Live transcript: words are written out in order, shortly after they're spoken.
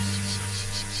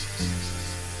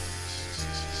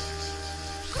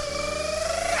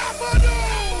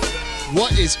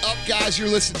What is up, guys? You're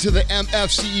listening to the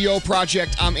MF CEO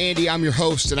Project. I'm Andy. I'm your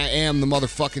host, and I am the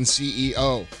motherfucking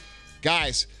CEO.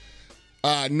 Guys,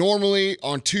 normally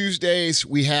on Tuesdays,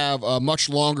 we have a much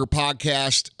longer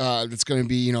podcast that's going to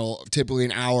be, typically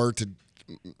an hour to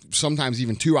sometimes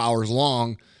even 2 hours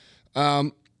long.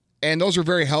 And those are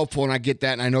very helpful, and I get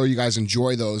that, and I know you guys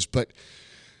enjoy those. But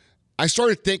I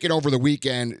started thinking over the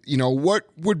weekend, what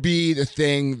would be the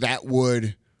thing that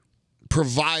would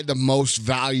provide the most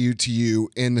value to you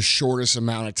in the shortest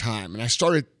amount of time. And I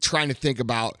started trying to think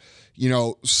about,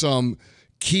 some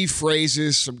key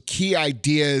phrases, some key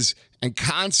ideas and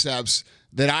concepts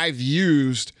that I've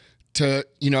used to,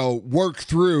 work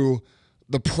through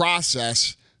the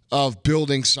process of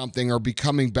building something or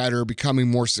becoming better,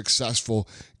 becoming more successful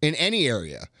in any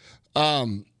area.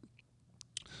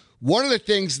 One of the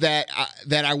things that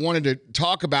I wanted to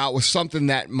talk about was something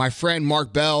that my friend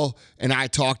Mark Bell and I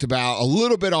talked about a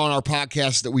little bit on our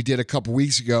podcast that we did a couple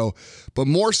weeks ago, but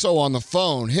more so on the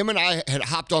phone. Him and I had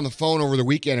hopped on the phone over the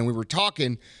weekend, and we were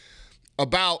talking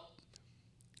about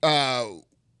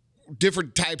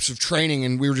different types of training,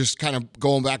 and we were just kind of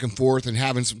going back and forth and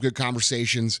having some good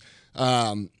conversations.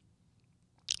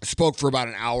 Spoke for about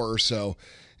an hour or so.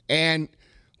 And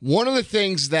one of the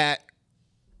things that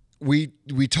we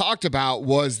talked about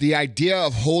was the idea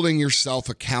of holding yourself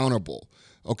accountable,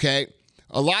 okay?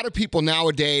 A lot of people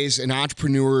nowadays and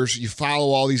entrepreneurs, you follow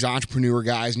all these entrepreneur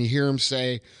guys and you hear them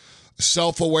say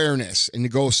self-awareness, and you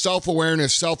go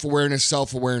self-awareness, self-awareness,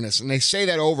 self-awareness, and they say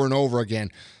that over and over again.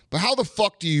 But how the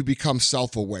fuck do you become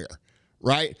self-aware,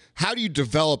 right? How do you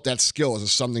develop that skill? Is it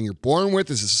something you're born with?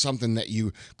 Is it something that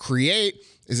you create?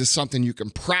 Is it something you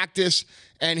can practice?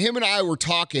 And him and I were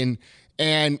talking.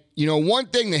 And, one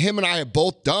thing that him and I have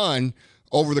both done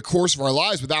over the course of our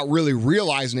lives without really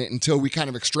realizing it until we kind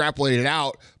of extrapolated it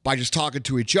out by just talking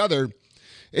to each other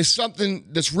is something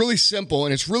that's really simple.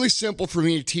 And it's really simple for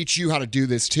me to teach you how to do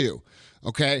this too,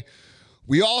 okay?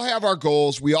 We all have our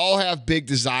goals. We all have big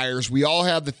desires. We all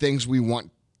have the things we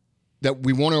want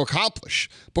to accomplish.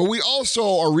 But we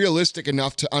also are realistic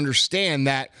enough to understand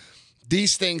that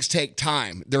these things take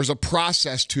time. There's a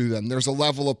process to them. There's a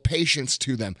level of patience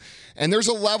to them. And there's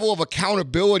a level of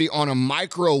accountability on a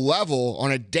micro level, on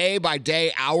a day by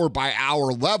day, hour by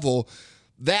hour level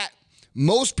that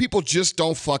most people just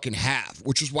don't fucking have,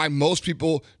 which is why most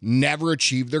people never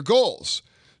achieve their goals.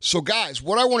 So guys,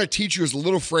 what I want to teach you is a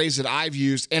little phrase that I've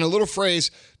used and a little phrase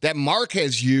that Mark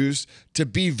has used to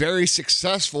be very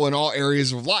successful in all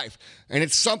areas of life. And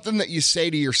it's something that you say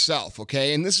to yourself,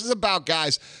 okay? And this is about,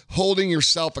 guys, holding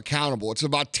yourself accountable. It's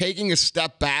about taking a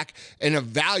step back and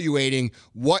evaluating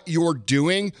what you're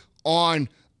doing on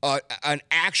an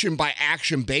action by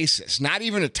action basis, not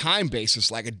even a time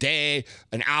basis like a day,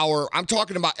 an hour. I'm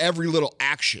talking about every little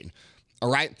action.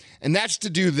 All right. And that's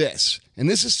to do this. And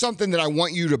this is something that I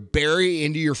want you to bury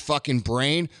into your fucking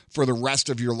brain for the rest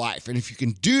of your life. And if you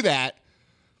can do that,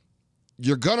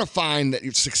 you're going to find that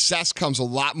your success comes a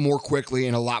lot more quickly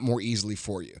and a lot more easily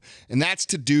for you. And that's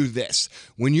to do this.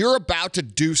 When you're about to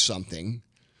do something,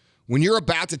 when you're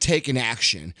about to take an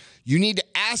action, you need to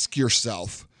ask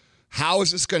yourself, how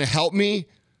is this going to help me?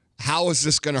 How is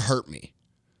this going to hurt me?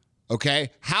 Okay,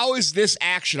 how is this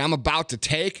action I'm about to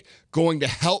take going to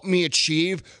help me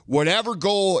achieve whatever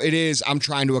goal it is I'm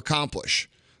trying to accomplish?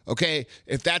 Okay,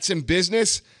 if that's in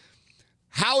business,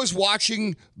 how is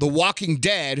watching The Walking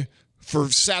Dead for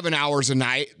 7 hours a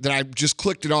night that I just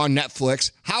clicked it on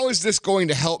Netflix, how is this going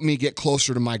to help me get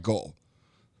closer to my goal?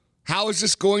 How is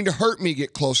this going to hurt me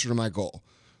get closer to my goal?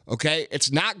 Okay, it's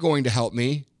not going to help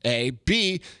me, A.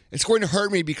 B, it's going to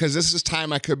hurt me because this is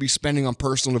time I could be spending on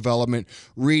personal development,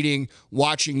 reading,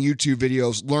 watching YouTube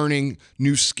videos, learning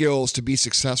new skills to be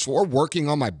successful, or working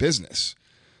on my business.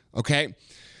 Okay,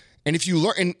 and if you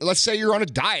learn, and let's say you're on a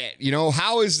diet,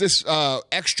 how is this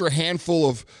extra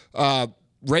handful of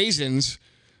raisins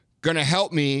going to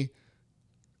help me?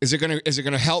 Is it going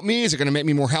to help me? Is it going to make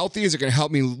me more healthy? Is it going to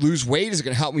help me lose weight? Is it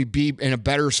going to help me be in a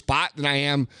better spot than I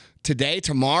am today,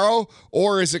 tomorrow?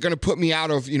 Or is it going to put me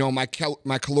out of,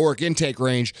 my caloric intake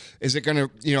range? Is it going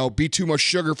to, be too much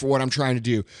sugar for what I'm trying to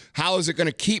do? How is it going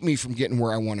to keep me from getting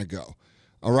where I want to go?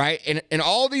 All right. And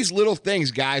all these little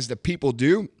things, guys, that people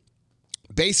do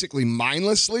basically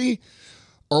mindlessly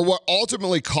are what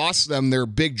ultimately costs them their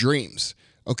big dreams.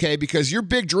 Okay. Because your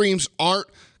big dreams aren't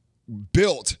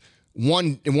built in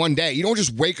one day. You don't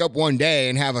just wake up one day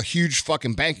and have a huge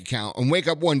fucking bank account and wake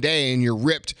up one day and you're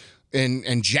ripped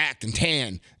and jacked and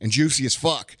tan and juicy as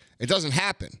fuck. It doesn't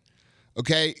happen.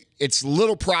 Okay, it's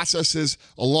little processes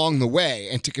along the way.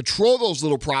 And to control those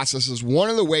little processes, one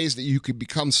of the ways that you could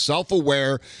become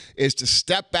self-aware is to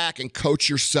step back and coach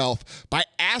yourself by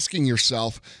asking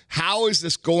yourself, how is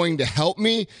this going to help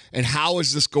me and how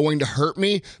is this going to hurt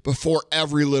me before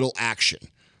every little action?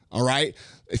 All right?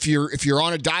 If you're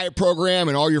on a diet program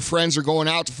and all your friends are going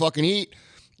out to fucking eat,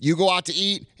 you go out to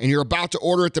eat and you're about to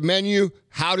order at the menu.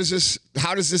 How does this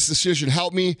decision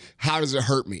help me? How does it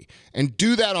hurt me? And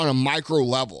do that on a micro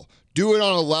level. Do it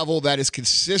on a level that is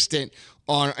consistent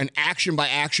on an action by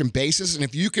action basis. And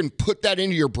if you can put that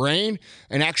into your brain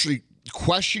and actually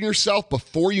question yourself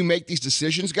before you make these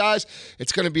decisions, guys,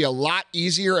 it's going to be a lot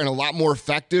easier and a lot more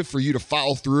effective for you to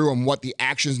follow through on what the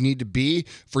actions need to be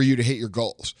for you to hit your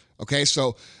goals. Okay,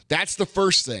 so that's the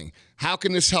first thing. How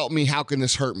can this help me? How can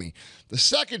this hurt me? The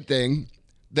second thing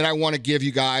that I want to give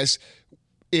you guys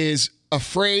is a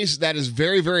phrase that is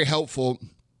very, very helpful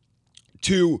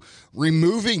to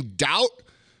removing doubt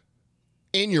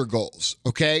in your goals,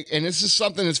 okay? And this is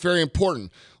something that's very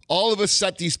important. All of us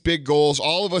set these big goals.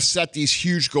 All of us set these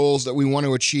huge goals that we want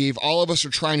to achieve. All of us are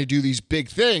trying to do these big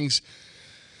things,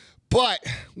 but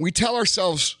we tell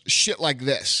ourselves shit like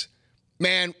this.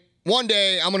 Man, one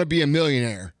day I'm going to be a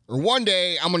millionaire, or one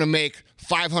day I'm going to make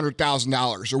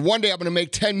 $500,000, or one day I'm going to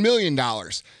make $10 million.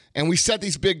 And we set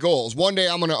these big goals. One day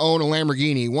I'm going to own a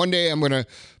Lamborghini. One day I'm going to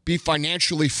be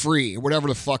financially free, whatever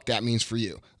the fuck that means for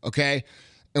you, okay?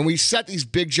 And we set these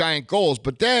big, giant goals.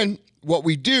 But then what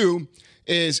we do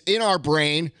is in our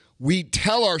brain, we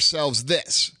tell ourselves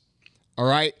this, all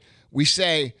right? We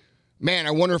say, man,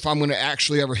 I wonder if I'm going to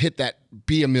actually ever hit that,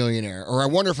 be a millionaire. Or I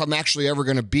wonder if I'm actually ever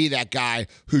going to be that guy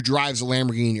who drives a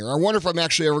Lamborghini. Or I wonder if I'm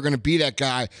actually ever going to be that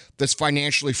guy that's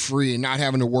financially free and not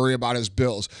having to worry about his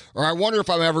bills. Or I wonder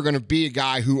if I'm ever going to be a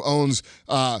guy who owns,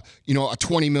 a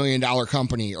 $20 million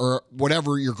company or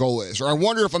whatever your goal is. Or I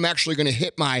wonder if I'm actually going to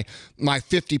hit my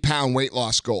 50-pound weight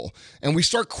loss goal. And we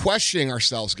start questioning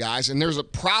ourselves, guys. And there's a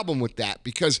problem with that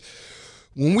because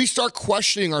when we start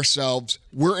questioning ourselves,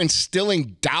 we're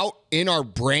instilling doubt in our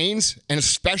brains and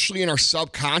especially in our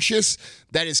subconscious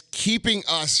that is keeping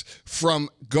us from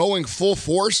going full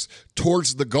force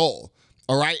towards the goal.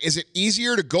 All right. Is it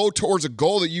easier to go towards a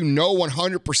goal that you know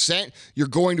 100% you're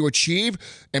going to achieve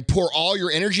and pour all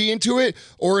your energy into it?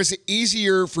 Or is it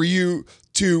easier for you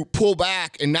to pull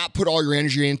back and not put all your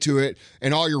energy into it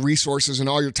and all your resources and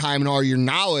all your time and all your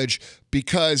knowledge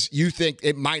because you think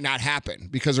it might not happen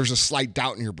because there's a slight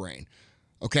doubt in your brain?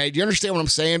 Okay, do you understand what I'm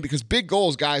saying? Because big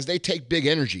goals, guys, they take big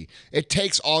energy. It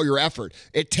takes all your effort.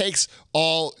 It takes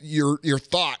all your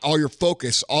thought, all your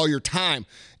focus, all your time.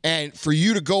 And for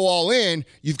you to go all in,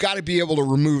 you've got to be able to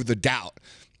remove the doubt.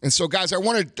 And so, guys, I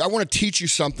want to teach you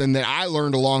something that I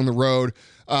learned along the road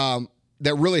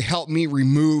that really helped me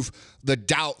remove the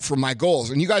doubt from my goals.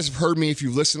 And you guys have heard me, if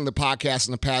you've listened to the podcast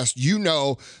in the past, you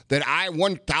know that I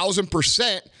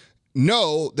 1,000%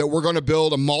 know that we're going to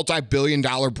build a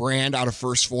multi-billion-dollar brand out of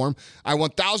 1st Phorm. I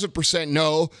 1,000%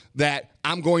 know that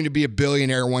I'm going to be a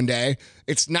billionaire one day.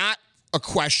 It's not a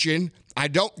question. I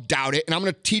don't doubt it. And I'm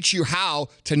going to teach you how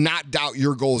to not doubt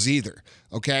your goals either,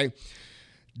 okay?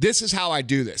 This is how I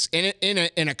do this.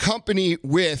 In a company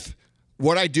with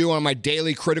what I do on my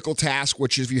daily critical task,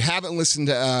 which if you haven't listened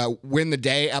to Win the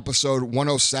Day, episode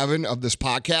 107 of this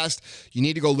podcast, you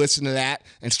need to go listen to that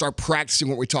and start practicing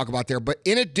what we talk about there. But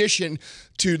in addition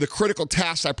to the critical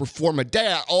tasks I perform a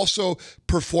day, I also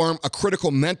perform a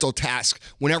critical mental task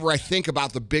whenever I think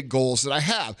about the big goals that I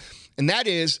have. And that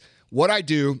is what I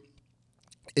do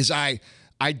is I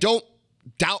don't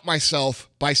doubt myself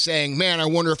by saying, man, I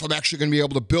wonder if I'm actually going to be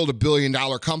able to build $1 billion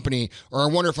company, or I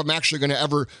wonder if I'm actually going to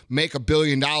ever make $1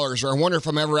 billion, or I wonder if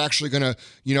I'm ever actually going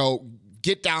to,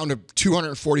 get down to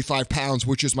 245 pounds,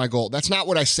 which is my goal. That's not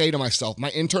what I say to myself. My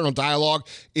internal dialogue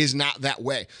is not that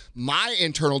way. My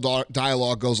internal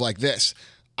dialogue goes like this.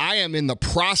 I am in the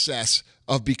process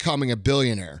of becoming a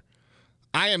billionaire.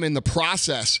 I am in the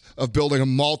process of building a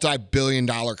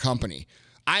multi-billion-dollar company.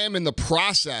 I am in the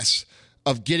process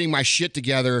of getting my shit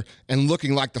together and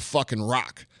looking like the fucking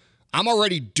Rock. I'm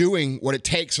already doing what it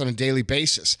takes on a daily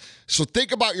basis. So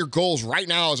think about your goals right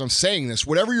now as I'm saying this,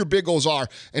 whatever your big goals are.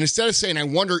 And instead of saying, I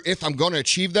wonder if I'm going to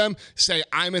achieve them, say,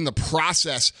 I'm in the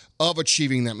process of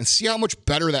achieving them, and see how much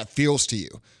better that feels to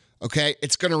you. Okay?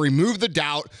 It's going to remove the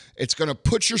doubt. It's going to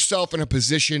put yourself in a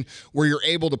position where you're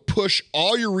able to push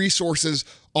all your resources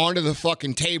onto the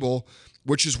fucking table,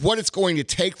 which is what it's going to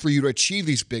take for you to achieve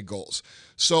these big goals.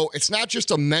 So it's not just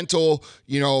a mental,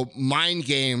 mind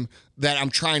game that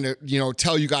I'm trying to,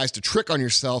 tell you guys to trick on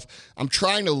yourself. I'm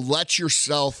trying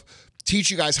to teach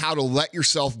you guys how to let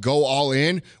yourself go all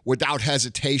in without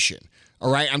hesitation.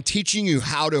 All right. I'm teaching you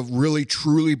how to really,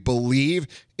 truly believe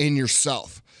in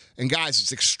yourself. And guys,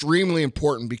 it's extremely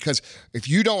important because if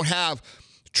you don't have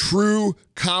true,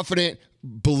 confident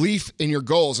belief in your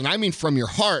goals, and I mean from your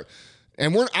heart,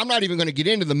 and I'm not even going to get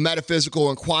into the metaphysical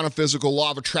and quantum physical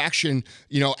law of attraction,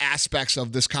 aspects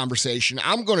of this conversation.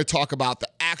 I'm going to talk about the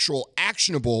actual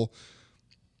actionable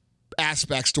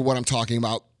aspects to what I'm talking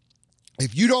about.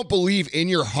 If you don't believe in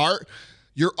your heart,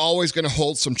 you're always going to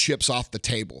hold some chips off the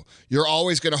table. You're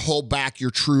always going to hold back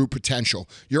your true potential.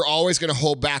 You're always going to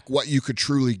hold back what you could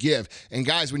truly give. And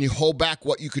guys, when you hold back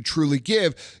what you could truly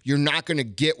give, you're not going to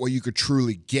get what you could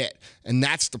truly get. And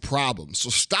that's the problem. So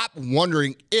stop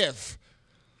wondering if,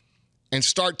 and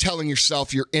start telling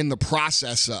yourself you're in the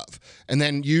process of, and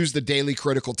then use the daily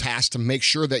critical task to make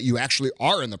sure that you actually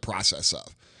are in the process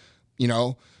of,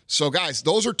 So guys,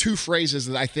 those are two phrases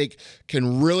that I think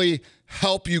can really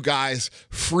help you guys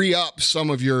free up some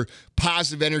of your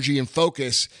positive energy and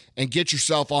focus and get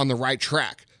yourself on the right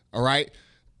track. All right.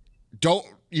 Don't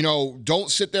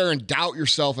sit there and doubt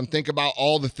yourself and think about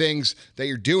all the things that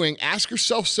you're doing. Ask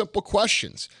yourself simple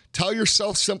questions. Tell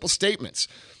yourself simple statements.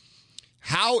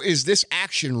 How is this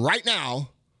action right now,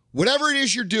 whatever it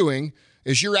is you're doing,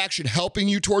 is your action helping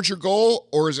you towards your goal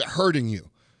or is it hurting you?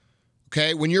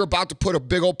 Okay, when you're about to put a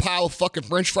big old pile of fucking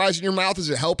French fries in your mouth, is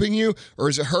it helping you or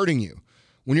is it hurting you?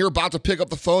 When you're about to pick up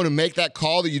the phone and make that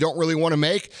call that you don't really want to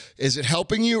make, is it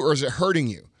helping you or is it hurting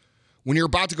you? When you're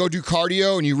about to go do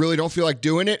cardio and you really don't feel like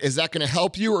doing it, is that going to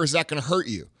help you or is that going to hurt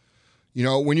you?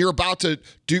 When you're about to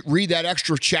read that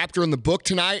extra chapter in the book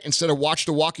tonight instead of watch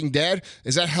The Walking Dead,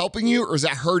 is that helping you or is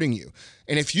that hurting you?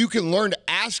 And if you can learn to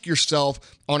ask yourself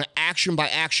on an action by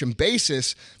action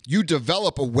basis, you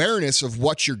develop awareness of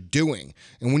what you're doing.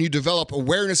 And when you develop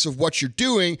awareness of what you're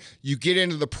doing, you get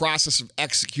into the process of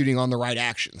executing on the right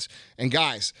actions. And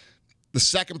guys, the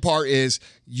second part is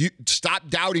you stop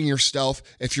doubting yourself.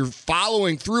 If you're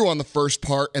following through on the first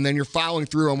part and then you're following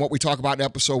through on what we talk about in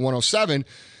episode 107,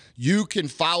 you can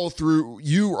follow through.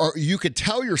 You could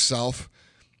tell yourself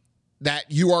that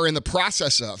you are in the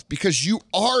process of, because you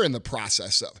are in the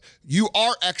process of. You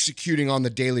are executing on the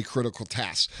daily critical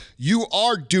tasks. You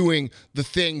are doing the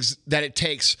things that it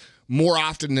takes more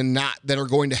often than not that are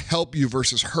going to help you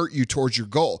versus hurt you towards your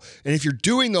goal. And if you're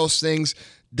doing those things,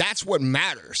 that's what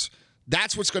matters.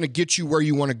 That's what's going to get you where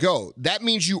you want to go. That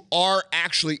means you are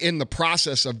actually in the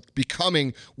process of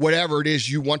becoming whatever it is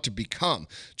you want to become.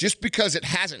 Just because it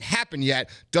hasn't happened yet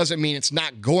doesn't mean it's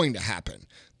not going to happen.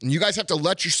 And you guys have to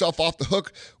let yourself off the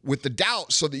hook with the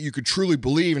doubt so that you could truly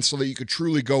believe and so that you could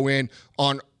truly go in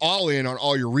on all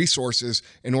your resources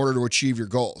in order to achieve your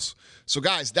goals. So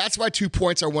guys, that's my 2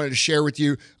 points I wanted to share with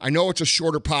you. I know it's a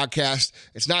shorter podcast.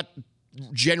 It's not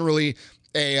generally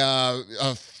a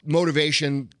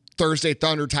motivation Thursday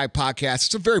Thunder type podcast.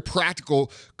 It's a very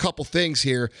practical couple things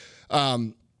here.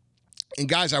 And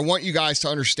guys, I want you guys to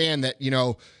understand that,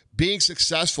 being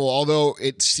successful, although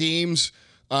it seems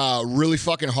really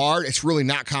fucking hard, it's really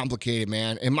not complicated,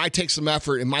 man. It might take some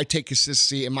effort. It might take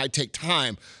consistency. It might take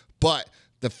time, but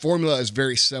the formula is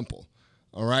very simple.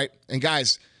 All right. And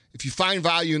guys, if you find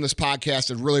value in this podcast,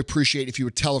 I'd really appreciate if you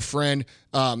would tell a friend,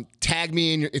 tag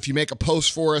me in, if you make a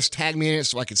post for us, tag me in it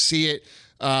so I can see it.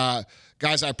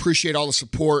 Guys, I appreciate all the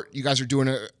support. You guys are doing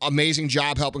an amazing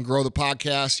job helping grow the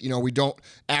podcast. We don't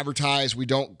advertise. We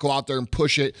don't go out there and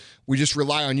push it. We just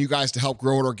rely on you guys to help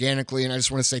grow it organically. And I just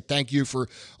want to say thank you for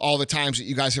all the times that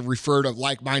you guys have referred a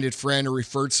like-minded friend or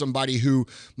referred somebody who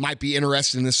might be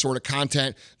interested in this sort of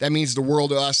content. That means the world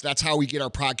to us. That's how we get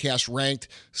our podcast ranked.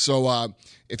 So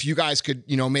if you guys could,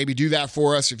 maybe do that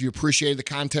for us, if you appreciated the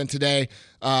content today,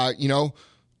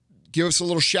 give us a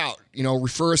little shout,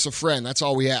 refer us a friend. That's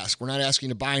all we ask. We're not asking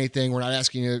to buy anything. We're not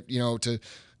asking you, to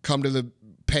come to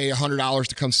pay $100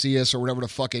 to come see us or whatever the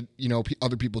fuck it,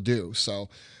 other people do. So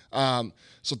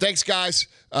thanks guys.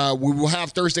 We will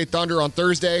have Thursday Thunder on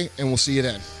Thursday and we'll see you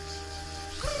then.